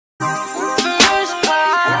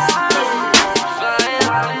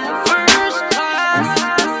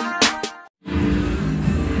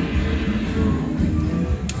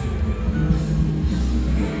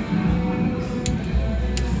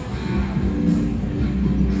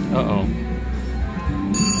Uh-oh.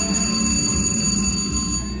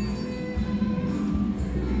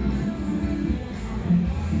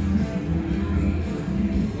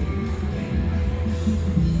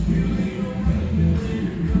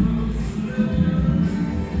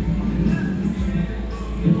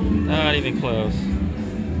 Not even close.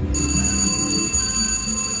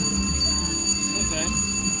 Okay.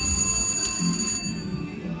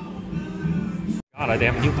 God, I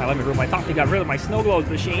damn new high limit room. I thought they got rid of my snow globes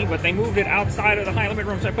machine, but they moved it outside of the high limit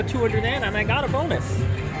room, so I put 200 in and I got a bonus.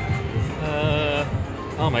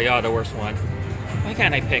 Oh my god, the worst one. Why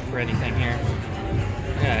can't I pick for anything here?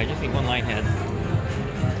 Yeah, I just need one line head.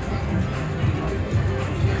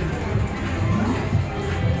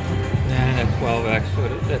 And that 12x,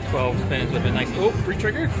 that 12 spins would have been nice. Oh,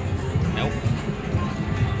 re-trigger? Nope.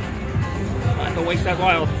 Don't waste that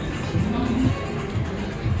wild.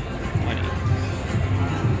 20.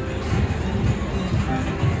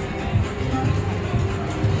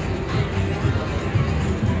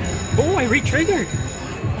 Oh, I re-triggered!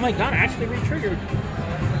 Oh my god, I actually re-triggered.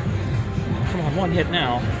 Come on, one hit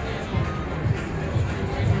now.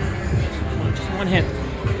 Come on, just one hit.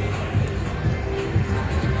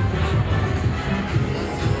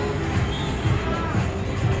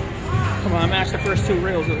 Come on, match the first two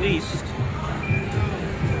rails at least.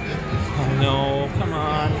 Oh no, come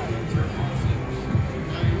on.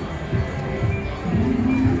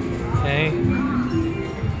 Okay.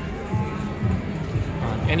 Come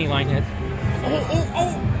on, any line hit. Oh, oh,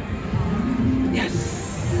 oh! Yes!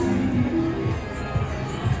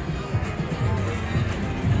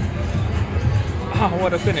 Oh,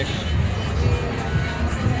 what a finish.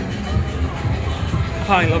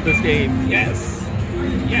 Oh, I love this game. Yes.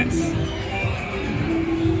 Yes.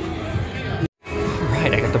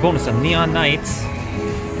 Right, I got the bonus on Neon Knights.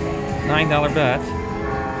 $9 bet.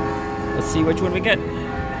 Let's see which one we get.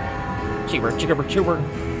 Cheeseburger, cheeseburger, cheeseburger.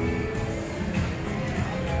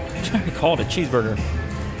 I called it a cheeseburger.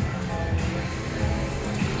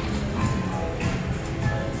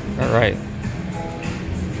 Alright.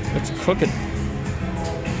 Let's cook it.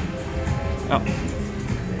 Oh.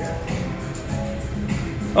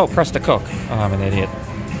 Oh, press to cook. Oh, I'm an idiot.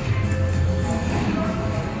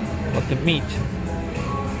 Look at meat.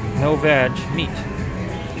 No veg, meat.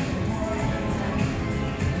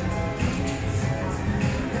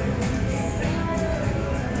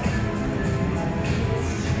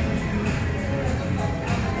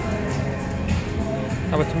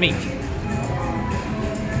 How about meat?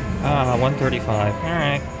 Ah, 135.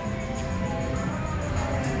 Alright.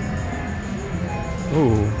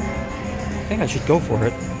 Ooh. I think I should go for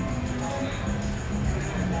it.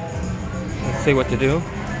 Let's see what to do.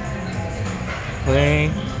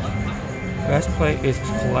 Play. Best play is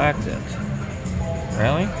collected.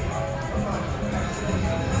 Really?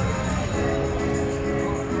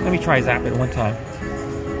 Let me try zap it one time.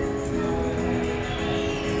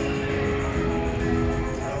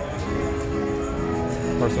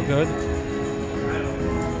 Far so good.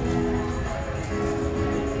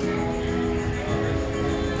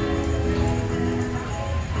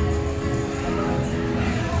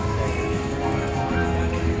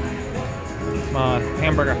 Come on,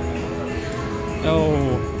 hamburger.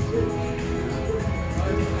 No.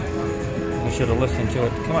 I should have listened to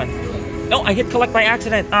it. Come on. No, I hit collect by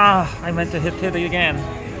accident. Ah, I meant to hit it again.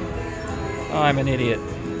 Oh, I'm an idiot.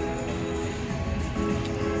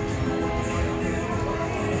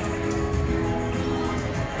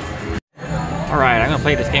 Alright, I'm gonna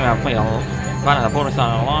play this game. I've played a bonus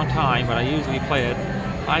on it a long time, but I usually play it.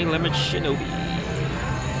 High limit Shinobi.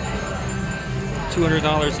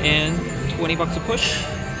 $200 in, 20 bucks a push.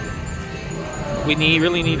 We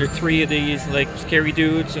really need 3 of these like scary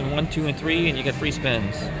dudes, and 1, 2, and 3, and you get free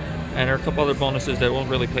spins. And there are a couple other bonuses that won't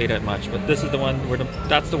really play that much, but this is the one where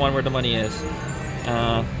that's the one where the money is.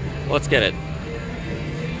 Let's get it.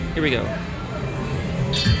 Here we go.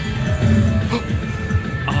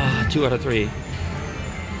 Ah, 2 out of 3.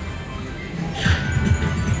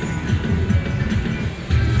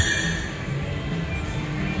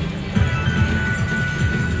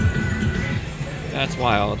 That's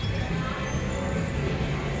wild.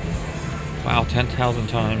 Wow, 10,000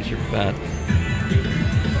 times your bet.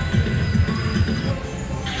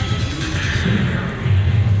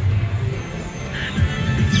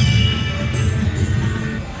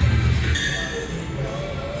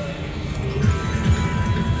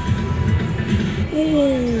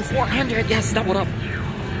 Ooh, 400, yes, doubled up.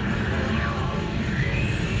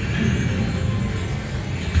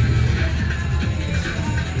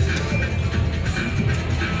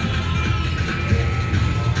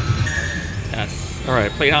 Yes.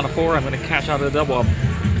 Alright, played on a 4, I'm going to cash out of the double up.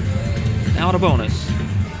 Now the bonus.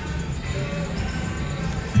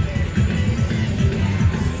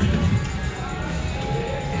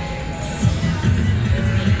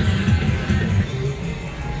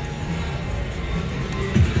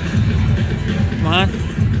 Come on.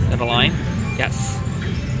 Have a line? Yes.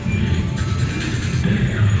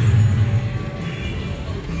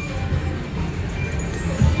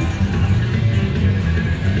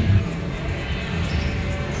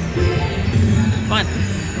 Come on.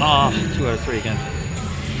 Oh, 2 out of 3 again.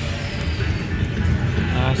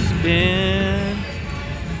 Spin.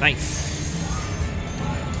 Nice.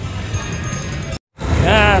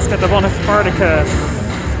 Yes, got the bonus Spartacus.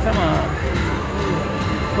 Come on.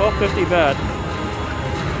 1250 bet.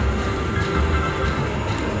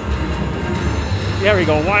 There we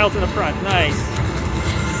go. Wilds in the front. Nice.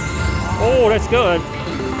 Oh, that's good.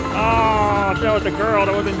 Oh, if that was the girl,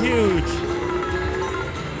 that would have been huge.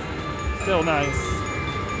 Still nice.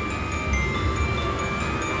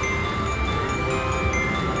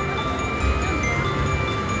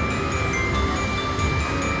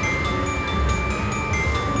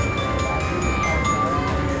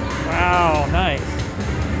 Wow, nice.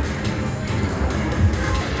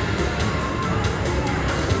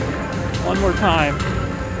 One more time.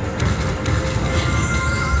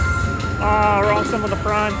 Ah, wrong symbol in the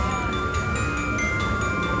front.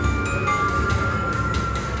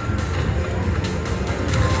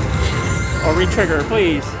 Oh, re-trigger,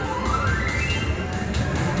 please.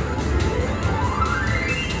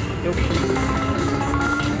 Nope.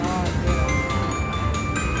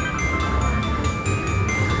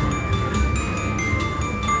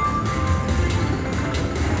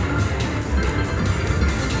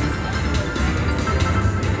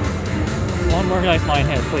 One more nice line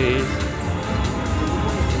hit, please.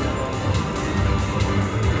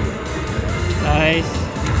 Nice.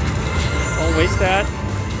 Don't waste that.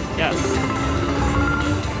 Yes.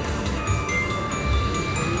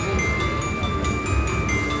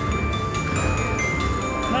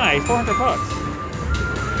 Nice, 400 bucks.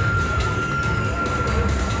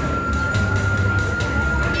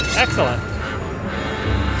 Excellent.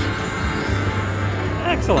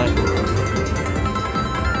 Excellent.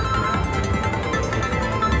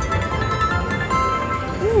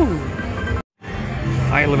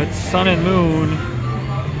 High limit Sun and Moon.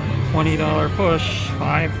 $20 push.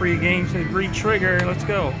 5 free games and re-trigger. Let's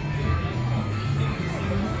go.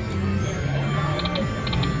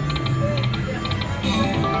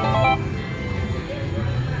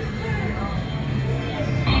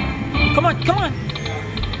 Come on, come on.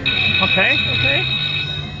 Okay, okay.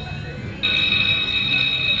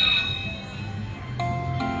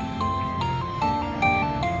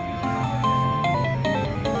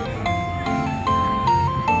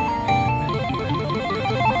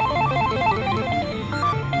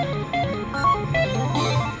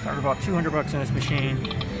 About 200 bucks in this machine.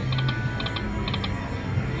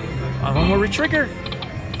 One more re-trigger.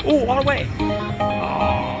 Oh, all the way.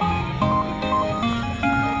 Oh.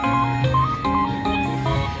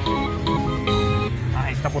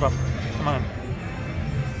 Nice, doubled up. Come on.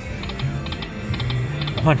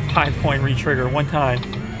 One 5-point re-trigger, one time.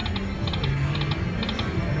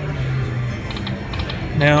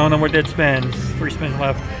 No, no more dead spins. 3 spins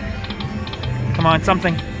left. Come on,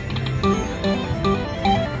 something.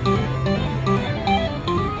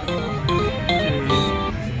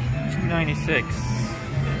 96.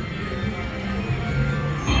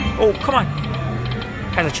 Oh, come on.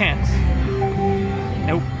 Has a chance.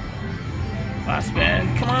 Nope. Last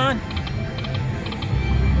spin. Come on.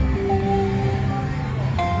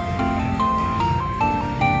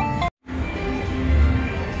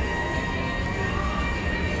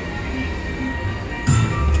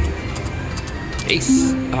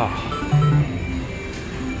 Ace. Oh.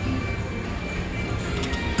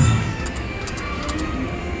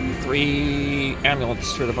 Three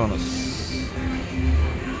amulets for the bonus.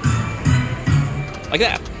 Like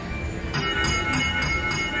that.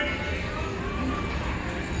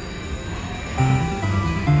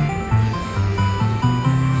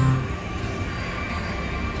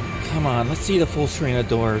 Come on, let's see the full screen of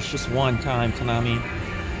doors. Just one time, Konami.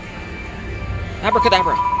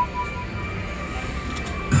 Abracadabra.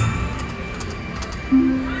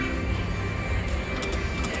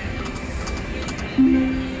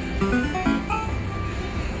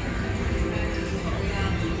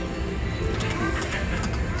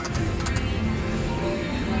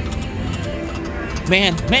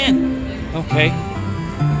 Man. Okay.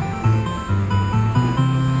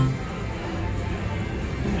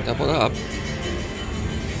 Double it up.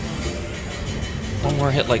 One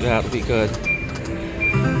more hit like that would be good.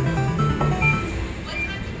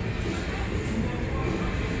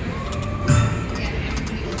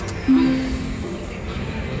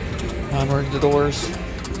 We're in the doors.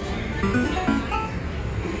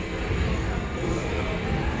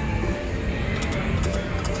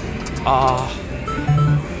 Ah.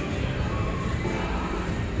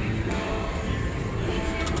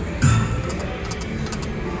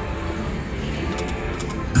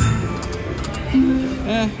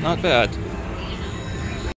 Not bad.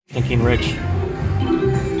 Stinkin Rich.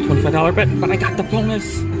 $25 bet, but I got the bonus.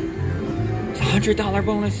 It's a $100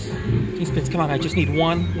 bonus. 10 spins, come on, I just need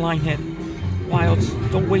one line hit. Wilds,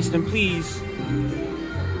 don't waste them, please.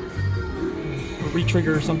 Or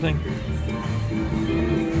re-trigger or something.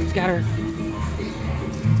 Scatter.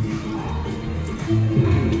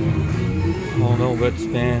 Oh, no good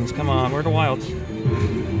spins. Come on, where are the wilds?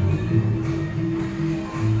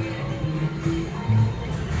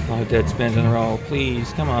 5 dead spins in a row.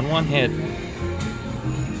 Please, come on, one hit.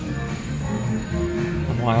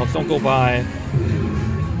 Wilds, don't go by.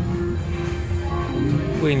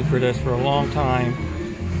 Waiting for this for a long time.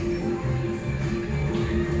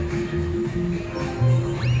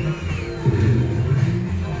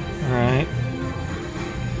 Alright.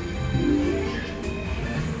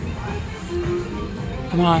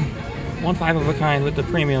 Come on. 1 5 of a kind with the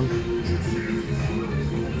premium.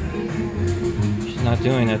 She's not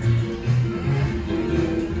doing it.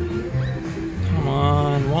 Come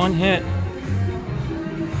on, one hit.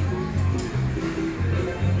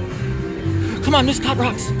 Come on, Miss Top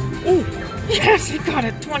Rocks. Oh, yes, he got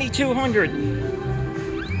it. 2,200.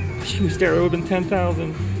 She was there. It would have been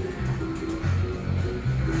 10,000.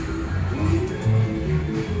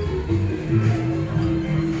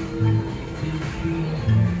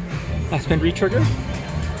 Last spin re-trigger.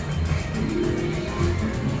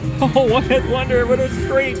 Oh, one hit wonder. What a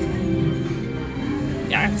straight.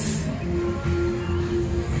 Yes.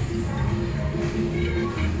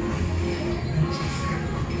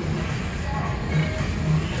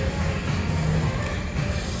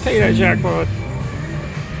 Pay that jackpot.